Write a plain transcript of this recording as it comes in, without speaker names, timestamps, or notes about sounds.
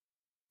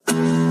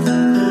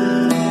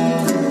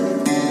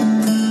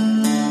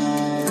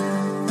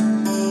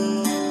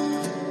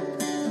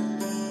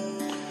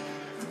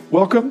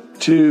Welcome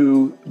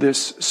to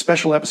this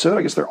special episode.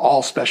 I guess they're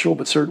all special,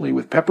 but certainly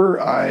with Pepper,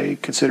 I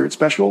consider it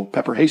special.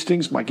 Pepper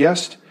Hastings, my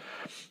guest.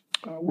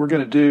 We're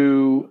going to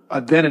do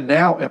a then and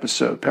now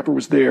episode. Pepper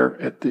was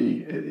there at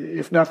the,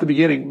 if not the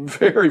beginning,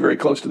 very, very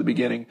close to the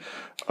beginning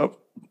of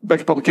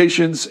Beckett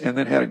Publications, and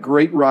then had a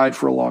great ride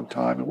for a long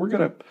time. And we're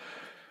going to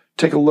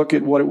take a look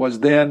at what it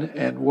was then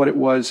and what it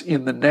was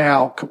in the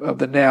now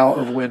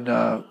of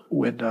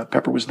when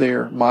Pepper was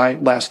there, my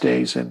last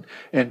days and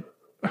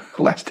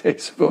last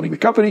days of owning the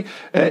company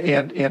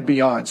and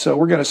beyond. So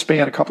we're going to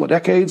span a couple of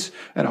decades,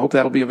 and I hope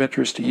that'll be of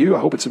interest to you.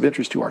 I hope it's of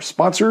interest to our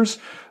sponsors,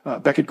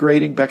 Beckett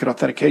Grading, Beckett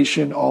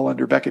Authentication, all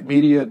under Beckett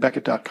Media at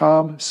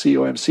Beckett.com,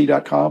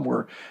 comc.com,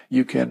 where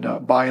you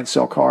can buy and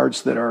sell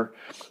cards that are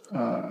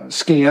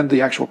scanned,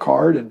 the actual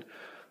card, and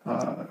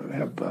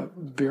have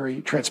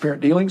very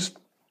transparent dealings.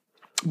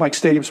 Mike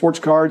Stadium Sports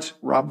Cards,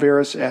 Rob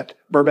Veras at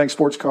Burbank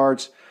Sports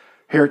Cards,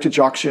 Heritage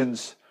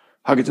Auctions,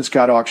 Huggins &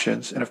 Scott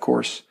Auctions, and of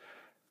course,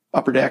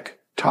 Upper Deck,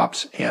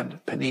 Topps,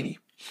 and Panini.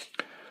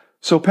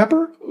 So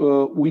Pepper,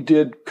 we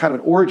did kind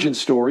of an origin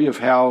story of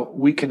how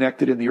we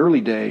connected in the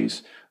early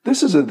days.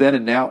 This is a then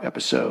and now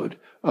episode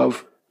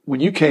of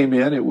when you came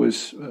in. It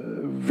was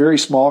very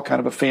small, kind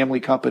of a family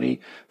company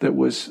that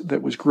was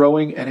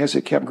growing, and as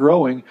it kept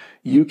growing,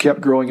 you kept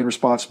growing in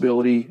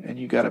responsibility, and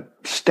you got a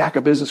stack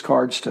of business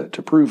cards to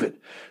prove it.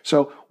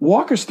 So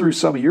walk us through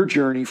some of your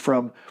journey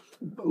from,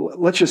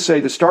 let's just say,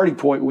 the starting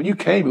point. When you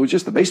came, it was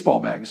just the baseball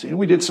magazine.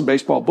 We did some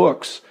baseball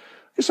books.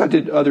 I guess I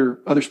did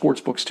other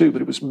sports books too,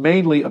 but it was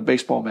mainly a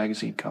baseball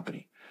magazine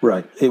company.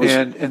 Right. It was,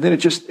 and then it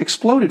just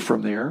exploded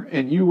from there,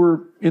 and you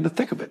were in the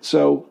thick of it.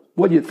 So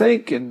what do you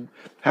think, and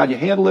how do you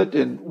handle it,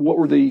 and what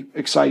were the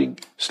exciting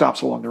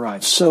stops along the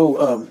ride?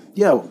 So,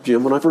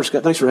 Jim,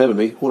 thanks for having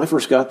me. When I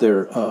first got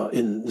there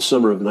in the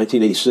summer of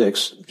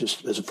 1986,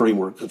 just as a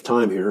framework of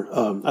time here,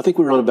 I think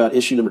we were on about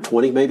issue number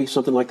 20, maybe,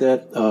 something like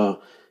that.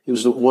 It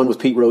was the one with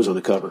Pete Rose on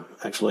the cover,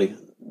 actually.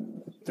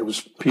 There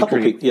was Pete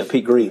Green.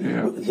 Pete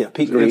Green. Yeah,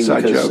 Pete Green.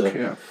 Inside because joke,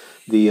 yeah.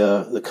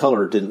 The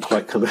color didn't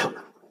quite come out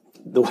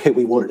the way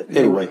we wanted it.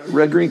 Anyway,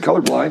 red-green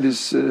colorblind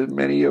is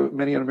many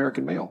an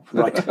American male.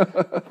 Right.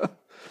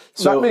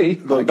 So, not me.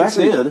 But back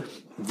then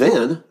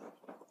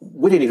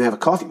we didn't even have a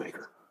coffee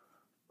maker.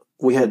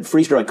 We had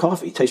freeze-dried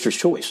coffee, Taster's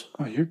Choice.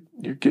 Oh, you're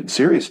getting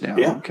serious now.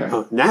 Yeah. Okay.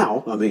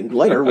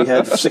 Later we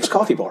had 6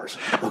 coffee bars.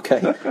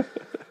 Okay.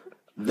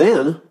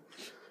 Then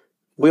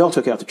we all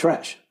took out the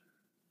trash.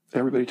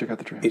 Everybody took out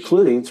the trash.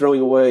 Including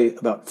throwing away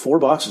about 4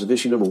 boxes of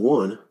issue number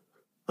 1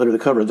 under the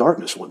cover of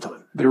darkness one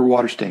time. They were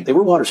water stained.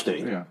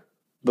 Yeah.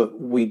 But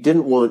we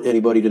didn't want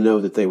anybody to know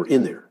that they were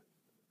in there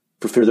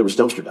for fear there was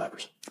dumpster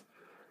divers.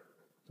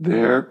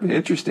 They're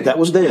interesting. That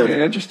was then.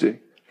 Yeah, interesting.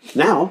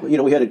 Now,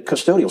 we had a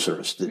custodial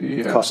service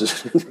that cost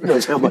us who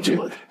knows how much a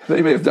month.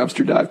 They may have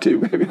dumpster dived too,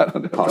 maybe. I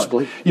don't know.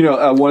 Possibly.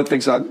 One of the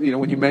things,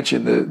 when you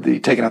mentioned the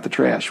taking out the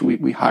trash,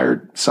 we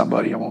hired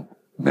somebody. I won't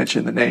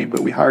mention the name, but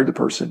we hired the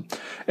person,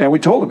 and we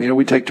told them,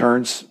 we take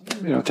turns,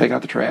 taking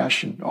out the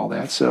trash and all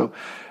that. So,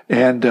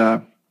 and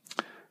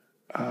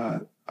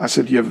I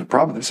said, "Do you have a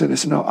problem?" They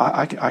said, "No,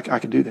 I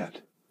can do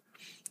that."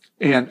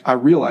 And I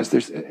realized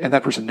and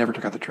that person never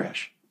took out the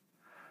trash.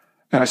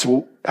 And I said,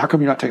 "Well, how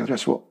come you're not taking the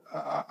trash?" Well,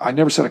 I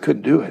never said I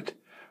couldn't do it.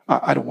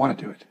 I don't want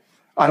to do it.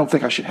 I don't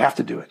think I should have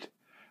to do it.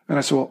 And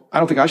I said, "Well, I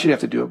don't think I should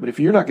have to do it, but if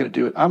you're not going to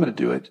do it, I'm going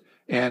to do it.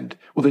 And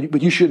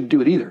but you shouldn't do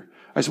it either."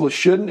 I said, "Well,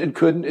 shouldn't and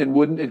couldn't and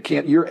wouldn't and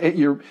can't. You're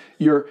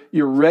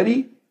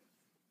ready,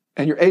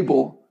 and you're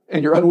able,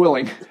 and you're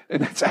unwilling,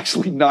 and that's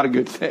actually not a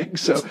good thing."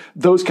 So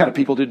those kind of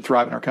people didn't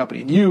thrive in our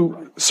company. And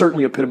you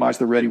certainly epitomize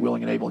the ready,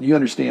 willing, and able. And you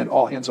understand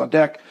all hands on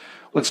deck.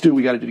 Let's do what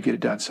we got to do to get it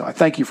done. So I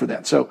thank you for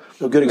that. So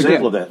a good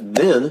example of that.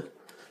 Then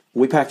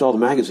we packed all the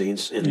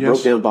magazines and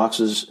broke down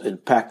boxes and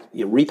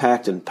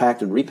repacked and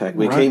packed and repacked.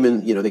 They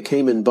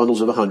came in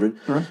bundles of 100,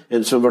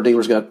 and some of our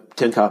dealers got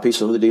 10 copies,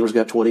 some of the dealers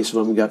got 20,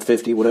 some of them got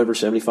 50, whatever,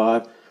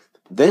 75.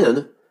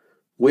 Then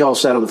we all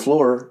sat on the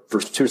floor for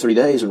 2 or 3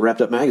 days and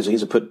wrapped up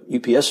magazines and put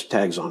UPS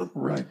tags on them.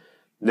 Right.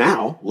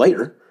 Now,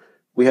 later,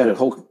 we had a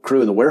whole crew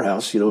in the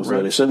warehouse,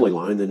 an assembly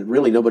line, and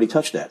really nobody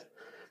touched that.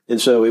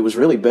 And so it was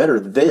really better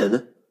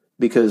then,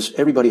 because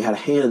everybody had a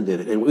hand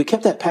in it. And we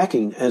kept that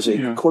packing as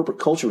a corporate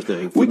culture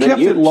thing for we many kept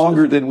years. it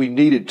longer than we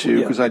needed to,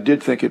 because I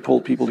did think it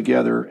pulled people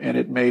together, and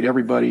it made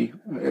everybody,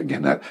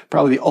 again, that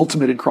probably the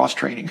ultimate in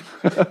cross-training.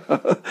 So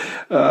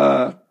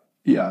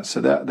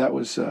that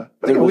was,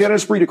 we had an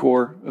esprit de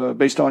corps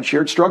based on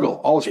shared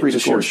struggle. All esprit de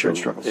corps is shared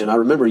struggle. And I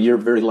remember your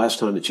very last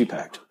time that you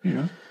packed.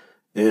 Yeah.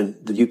 And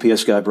the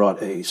UPS guy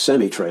brought a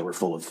semi-trailer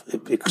full of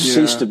it.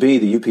 Ceased to be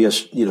the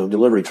UPS,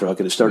 delivery truck,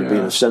 and it started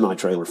being a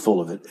semi-trailer full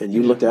of it. And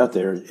you looked out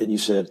there and you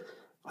said,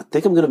 "I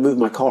think I'm going to move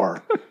my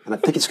car, and I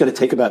think it's going to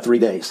take about 3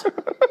 days.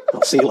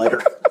 I'll see you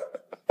later."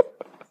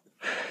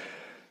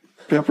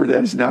 Pepper,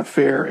 that is not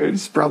fair.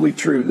 It's probably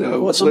true, though.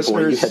 Well, at some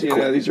point,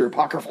 these are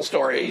apocryphal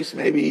stories,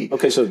 maybe.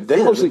 Okay, so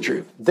then mostly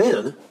true.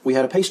 Then we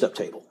had a paste-up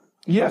table.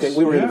 Yes. Okay,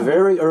 we were in the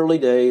very early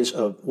days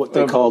of what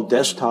they call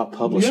desktop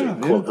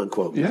publishing, quote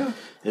unquote. Yeah.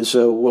 And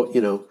so,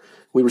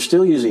 we were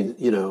still using,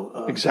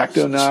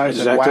 X-Acto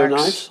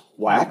knives,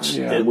 wax,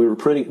 and we were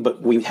printing,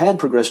 but we had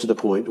progressed to the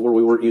point where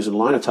we weren't using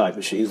linotype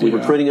machines. We were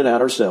printing it out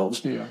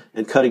ourselves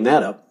and cutting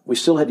that up. We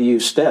still had to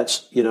use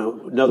stets, in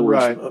other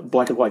words,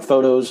 black and white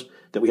photos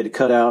that we had to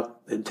cut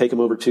out and take them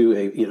over to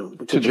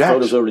we took the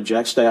photos over to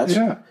Jack Stats.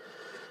 Yeah.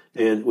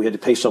 And we had to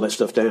paste all that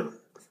stuff down.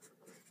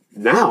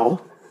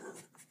 Now,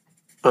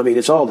 I mean,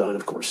 it's all done,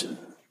 of course, in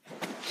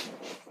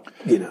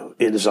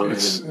design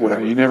and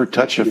whatever. You never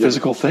touch a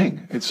physical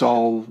thing. It's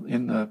all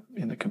in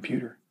the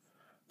computer.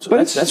 So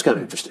that's kind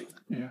of interesting.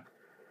 Yeah.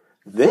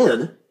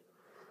 Then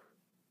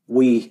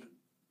we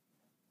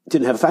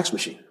didn't have a fax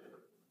machine.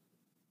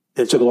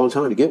 And it took a long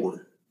time to get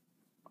one.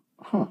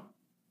 Huh.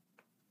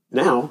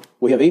 Now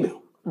we have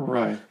email.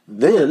 Right.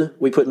 Then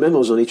we put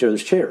memos on each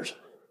other's chairs.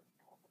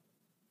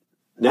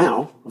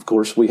 Now, of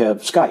course, we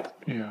have Skype.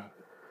 Yeah.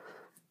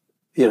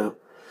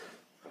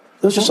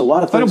 There's just a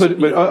lot of things.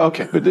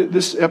 Okay. But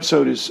this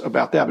episode is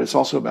about that, but it's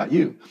also about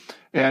you.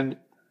 And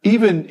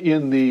even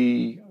in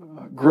the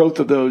growth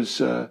of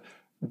those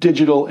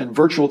digital and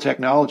virtual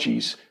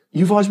technologies,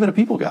 you've always been a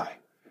people guy.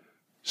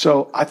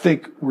 So I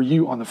think, were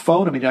you on the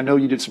phone? I mean, I know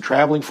you did some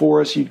traveling for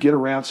us. You'd get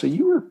around. So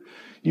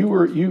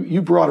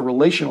you brought a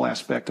relational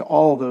aspect to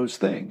all those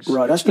things.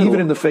 Right. Even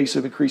in the face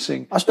of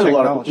increasing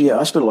technology.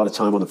 I spent a lot of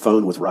time on the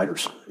phone with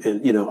writers.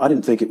 And, I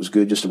didn't think it was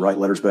good just to write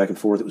letters back and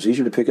forth. It was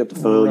easier to pick up the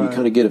phone. Right. You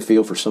kind of get a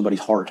feel for somebody's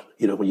heart,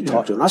 when you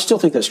talk to them. And I still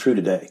think that's true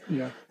today.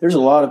 Yeah. There's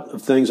a lot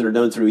of things that are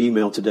done through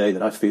email today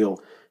that I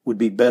feel would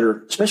be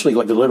better, especially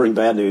like delivering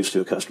bad news to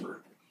a customer.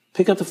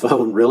 Pick up the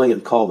phone, really,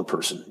 and call the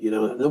person.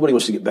 Nobody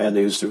wants to get bad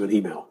news through an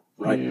email,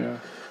 right? Yeah.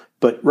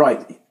 But,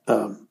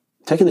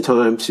 taking the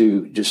time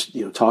to just,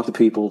 talk to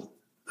people.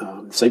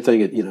 Same thing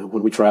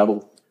when we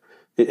travel.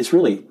 It's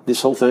really,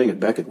 this whole thing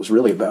at Beckett was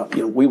really about,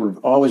 we were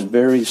always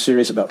very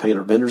serious about paying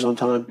our vendors on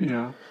time.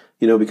 Yeah.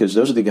 Because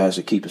those are the guys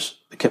that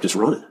kept us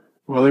running.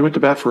 Well, they went to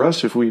bat for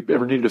us if we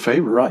ever needed a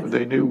favor. Right.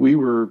 They knew we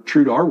were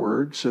true to our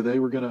word, so they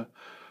were going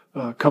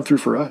to come through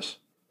for us.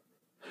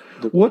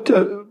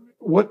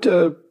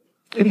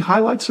 Any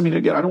highlights? I mean,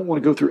 again, I don't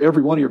want to go through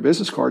every one of your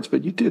business cards,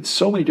 but you did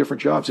so many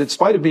different jobs. In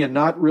spite of being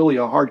not really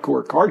a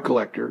hardcore card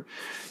collector,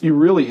 you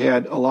really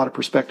had a lot of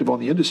perspective on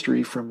the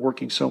industry from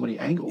working so many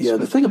angles. Yeah,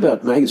 the thing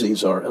about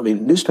magazines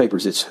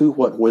newspapers, it's who,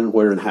 what, when,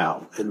 where, and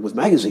how. And with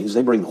magazines,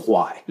 they bring the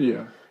why.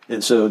 Yeah.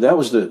 And so that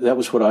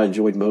was what I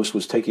enjoyed most,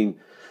 was taking,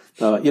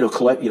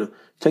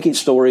 taking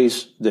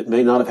stories that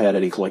may not have had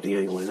any collecting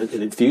angle in it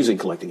and infusing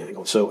collecting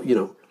angle. So,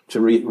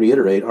 to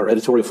reiterate, our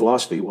editorial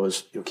philosophy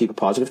was, keep a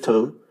positive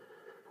tone,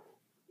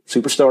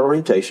 superstar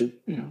orientation,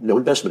 no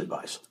investment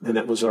advice. And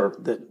that was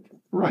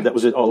that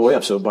was it all the way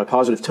up. So by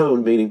positive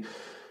tone, meaning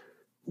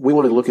we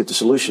want to look at the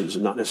solutions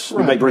and not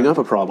necessarily, we may bring up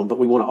a problem, but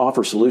we want to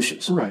offer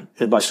solutions. Right.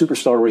 And by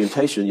superstar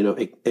orientation,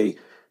 a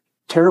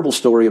terrible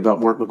story about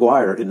Mark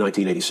McGwire in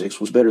 1986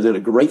 was better than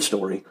a great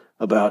story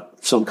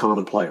about some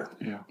common player.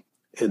 Yeah.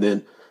 And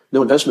then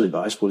no investment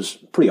advice was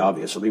pretty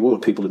obvious. I mean, we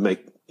want people to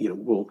make,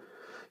 we'll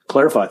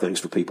clarify things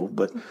for people,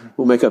 but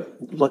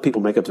let people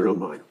make up their own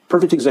mind.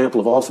 Perfect example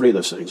of all three of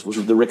those things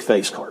was the Rick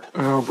Face card.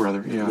 Oh,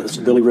 brother, yeah. It's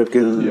Billy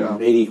Ripken,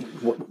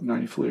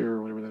 90 Fleer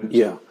or whatever that is.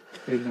 Yeah.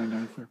 89,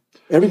 90 Fleer.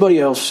 Everybody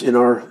else in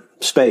our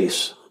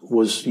space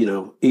was,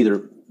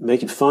 either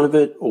making fun of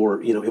it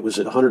or, it was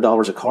at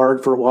 $100 a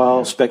card for a while.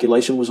 Yeah.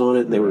 Speculation was on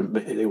it. And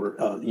they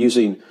were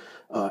using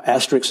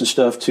asterisks and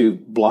stuff to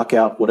block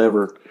out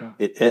whatever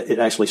it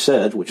actually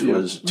said, which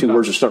was two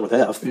words that start with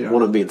F,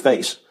 one of them being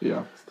face.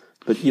 Yeah.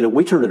 But,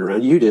 we turned it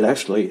around. You did,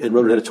 actually, and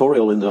wrote an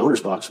editorial in the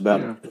owner's box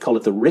about it. Called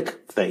it the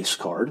Rick Face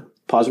card.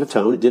 Positive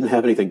tone. It didn't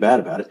have anything bad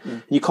about it.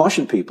 And you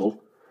cautioned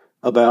people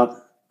about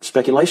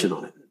speculation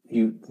on it.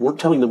 You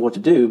weren't telling them what to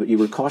do, but you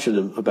were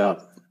cautioning them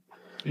about,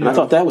 and I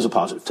thought that was a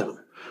positive tone.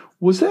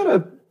 Was that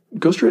a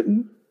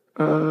ghostwritten?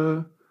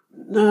 No.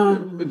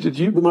 Did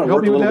you? We might have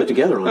worked a little bit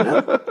together on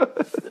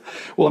that.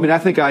 Well, I mean, I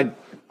think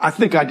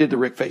I did the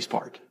Rick Face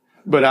part.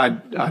 But I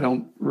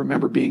don't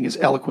remember being as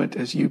eloquent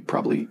as you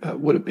probably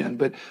would have been.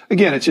 But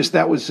again, it's just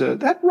that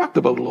rocked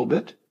the boat a little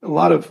bit. A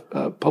lot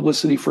of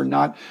publicity for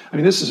not. I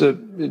mean, this is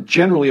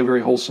generally a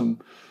very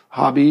wholesome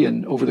hobby,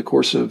 and over the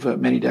course of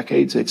many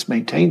decades, it's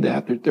maintained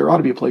that there ought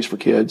to be a place for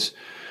kids,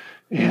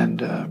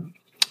 and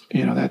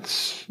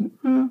that's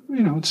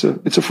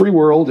it's a free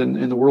world,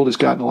 and the world has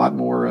gotten a lot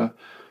more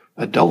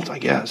adult, I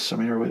guess. I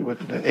mean,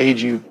 with the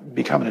age you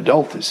become an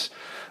adult is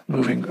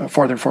moving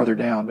farther and farther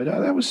down, but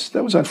that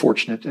was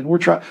unfortunate. And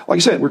like I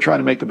said, we're trying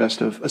to make the best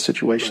of a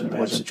situation that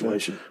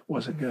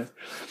wasn't good.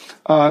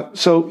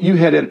 So you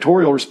had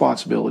editorial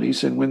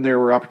responsibilities, and when there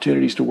were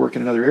opportunities to work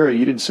in another area,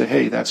 you didn't say,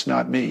 "Hey, that's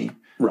not me."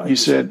 Right. You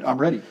said, "I'm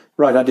ready."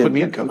 Right. I did. Put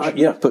me in,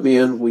 coach. Put me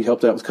in. We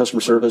helped out with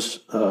customer service,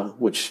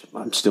 which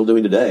I'm still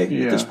doing today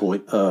at this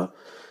point.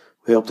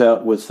 We helped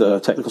out with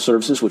technical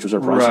services, which was our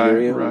pricing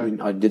area. Right. I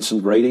mean, I did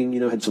some grading.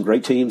 Had some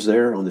great teams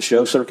there on the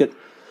show circuit.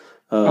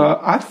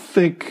 I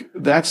think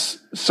that's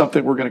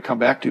something we're going to come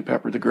back to,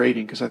 Pepper, the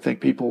grading, because I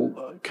think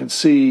people can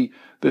see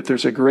that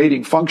there's a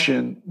grading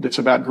function that's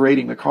about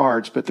grading the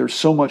cards, but there's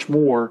so much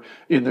more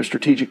in their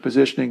strategic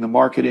positioning, the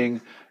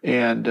marketing,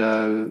 and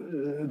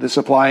the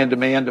supply and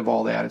demand of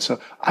all that. And so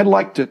I'd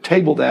like to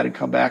table that and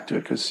come back to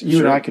it, because you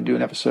and I can do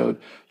an episode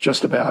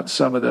just about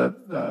some of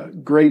the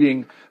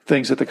grading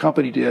things that the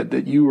company did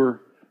that you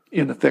were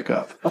in the thick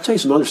of. I'll tell you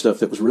some other stuff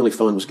that was really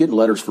fun was getting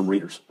letters from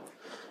readers.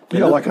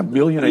 Like 1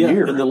 million a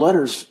year. And the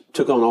letters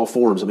took on all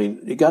forms. I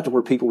mean, it got to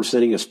where people were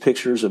sending us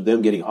pictures of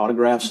them getting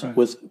autographs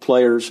with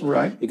players.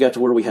 Right. It got to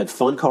where we had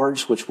fun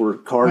cards, which were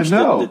cards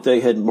that they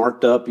had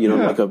marked up,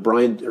 like a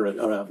Brian, or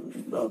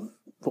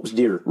what was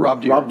Deere?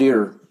 Rob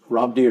Deere.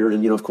 Rob Deere.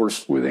 And, of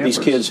course, these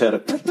kids had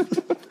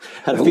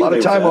a lot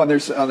of time on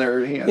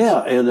their hands.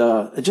 Yeah,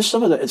 and just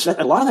some of that,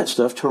 a lot of that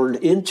stuff turned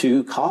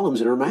into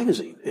columns in our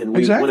magazine. And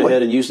we went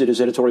ahead and used it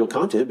as editorial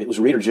content. It was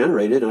reader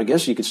generated, and I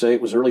guess you could say it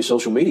was early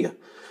social media.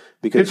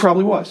 Because, it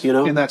probably was,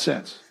 in that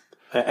sense.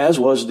 As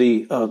was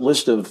the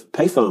list of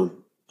payphone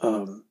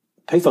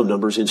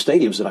numbers in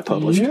stadiums that I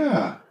published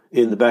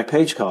in the back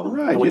page column.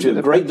 Right. I went to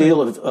a great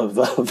deal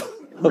of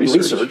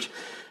research,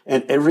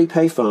 and every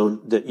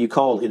payphone that you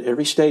called in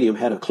every stadium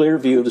had a clear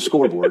view of the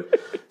scoreboard.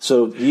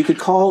 So you could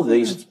call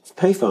these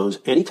payphones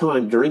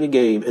anytime during a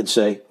game and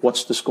say,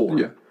 "What's the score?"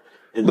 Yeah.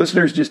 And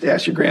listeners, just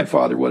ask your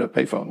grandfather what a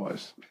payphone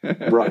was.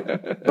 Right.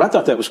 But I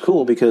thought that was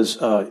cool because,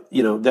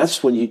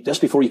 that's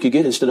before you could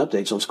get instant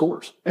updates on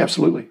scores.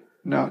 Absolutely.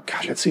 No,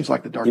 gosh, that seems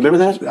like the dark. You remember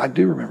that? I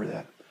do remember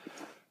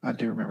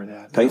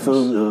that.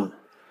 Payphone,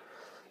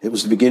 it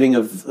was the beginning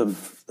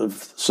of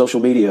social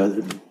media.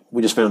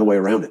 We just found a way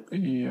around it.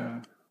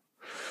 Yeah.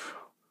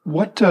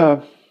 What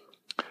do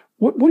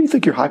you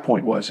think your high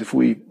point was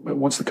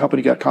once the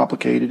company got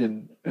complicated,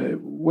 and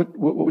what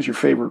was your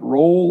favorite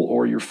role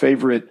or your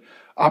favorite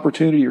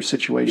opportunity or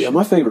situation? Yeah,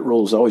 my favorite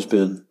role has always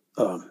been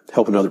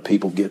helping other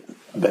people get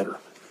better.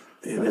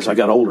 And as I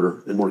got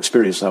older and more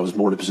experienced, I was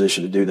more in a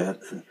position to do that.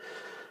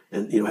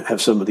 And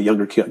have some of the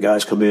younger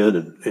guys come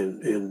in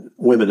and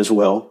women as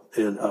well,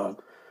 and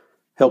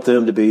help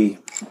them to be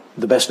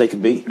the best they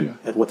can be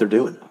at what they're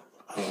doing.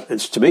 And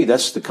to me,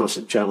 that's the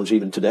constant challenge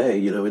even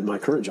today, in my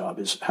current job,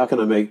 is how can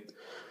I make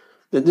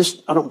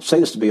this? I don't say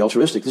this to be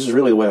altruistic. This is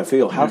really the way I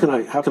feel. How can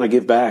I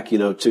give back,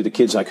 to the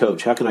kids I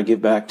coach? How can I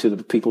give back to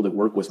the people that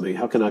work with me?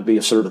 How can I be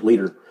a servant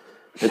leader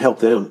and help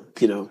them,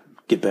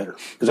 get better?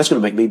 Because that's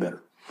going to make me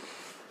better.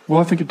 Well,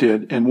 I think it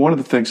did. And one of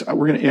the things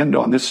we're going to end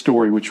on this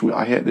story, which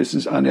this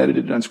is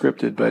unedited,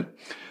 unscripted, but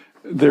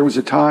there was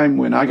a time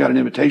when I got an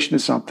invitation to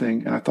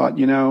something and I thought,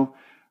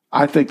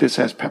 I think this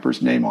has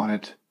Pepper's name on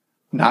it,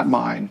 not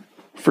mine,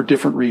 for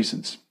different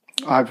reasons.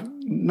 I've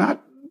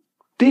not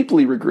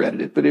deeply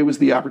regretted it, but it was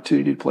the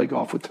opportunity to play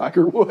golf with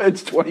Tiger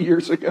Woods 20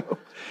 years ago.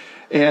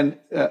 And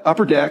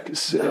Upper Deck,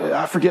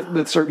 I forget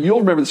you'll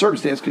remember the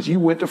circumstance because you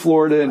went to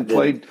Florida and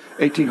played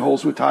 18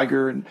 holes with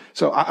Tiger. And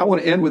so I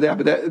want to end with that,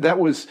 but that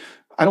was,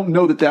 I don't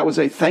know that was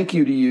a thank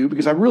you to you,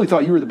 because I really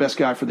thought you were the best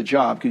guy for the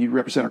job because you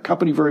represent our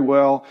company very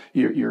well.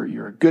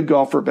 You're a good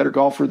golfer, a better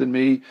golfer than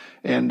me.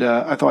 And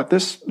I thought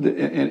and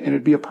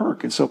it'd be a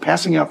perk. And so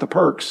passing out the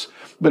perks,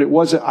 but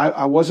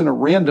I wasn't a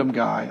random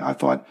guy. I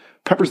thought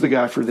Pepper's the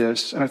guy for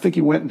this. And I think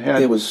he went and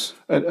had a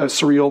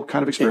surreal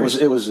kind of experience.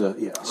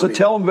 So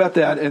tell him about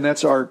that. And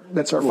that's our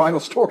final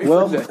story.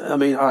 Well, for today. I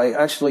mean,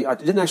 I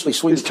didn't actually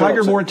swing. Is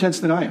Tiger more intense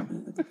than I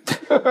am?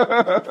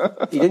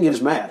 He didn't get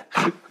as mad.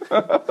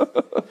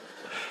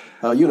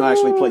 You and I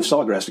actually played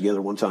Sawgrass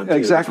together one time, too.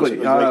 Exactly,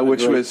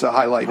 which was a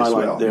highlight as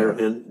well. There.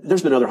 Yeah. And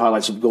there's been other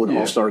highlights of going to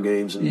All-Star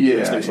games and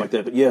things like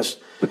that. But yes.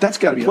 But that's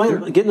got to be up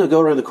there. Getting to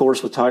go around the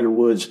course with Tiger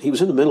Woods, he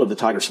was in the middle of the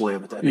Tiger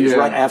Slam at that. It was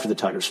right after the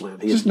Tiger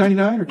Slam. Is this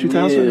 99 or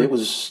 2000? Yeah, it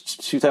was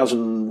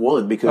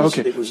 2001 because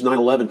it was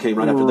 9/11 came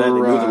right after that. They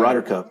moved the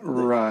Ryder Cup.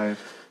 Right.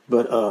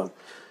 But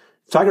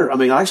Tiger,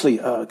 I actually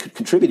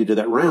contributed to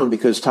that round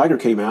because Tiger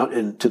came out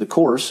and to the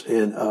course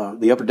and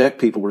the Upper Deck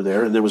people were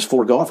there and there was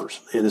 4 golfers.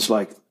 And it's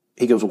like,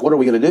 he goes, well, what are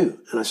we going to do?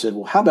 And I said,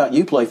 well, how about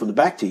you play from the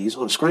back tees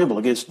on a scramble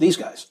against these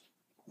guys?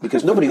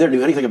 Because nobody there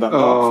knew anything about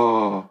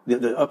golf.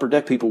 The Upper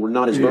Deck people were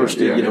not as versed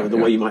in, the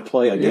way you might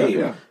play a game.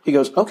 Yeah. He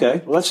goes,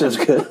 okay, well, that sounds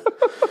good.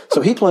 So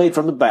he played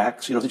from the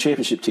backs, the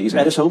championship tees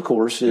at his home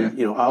course in,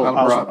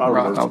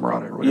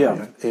 Alvarado.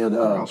 And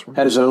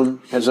had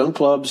his own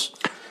clubs.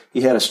 He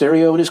had a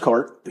stereo in his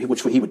cart,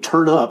 which he would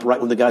turn up right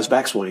when the guy's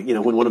backswing,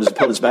 when one of his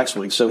opponent's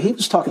backswings. So he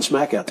was talking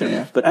smack out there.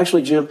 Yeah. But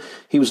actually, Jim,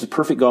 he was the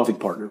perfect golfing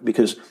partner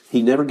because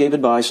he never gave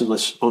advice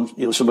unless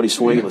on somebody's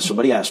swing, unless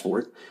somebody asked for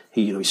it.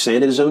 He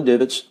sanded his own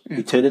divots.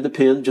 He tended the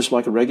pin just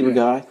like a regular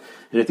guy.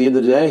 And at the end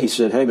of the day, he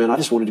said, hey, man, I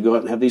just wanted to go out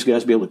and have these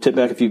guys be able to tip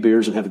back a few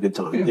beers and have a good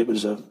time. Yeah. It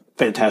was a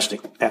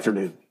fantastic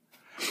afternoon.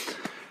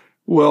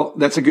 Well,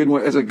 that's a good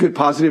one. As a good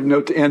positive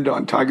note to end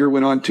on. Tiger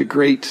went on to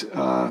great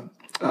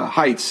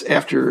heights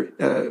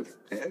after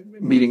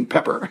meeting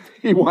Pepper.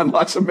 He won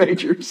lots of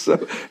majors.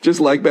 So just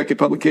like Beckett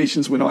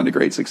Publications went on to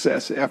great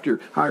success after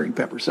hiring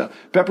Pepper. So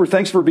Pepper,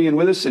 thanks for being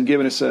with us and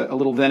giving us a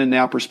little then and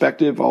now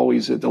perspective.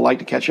 Always a delight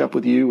to catch up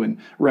with you and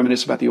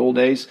reminisce about the old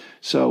days.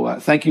 So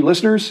thank you,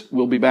 listeners.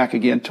 We'll be back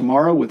again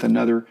tomorrow with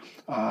another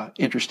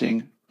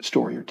interesting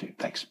story or two.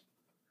 Thanks.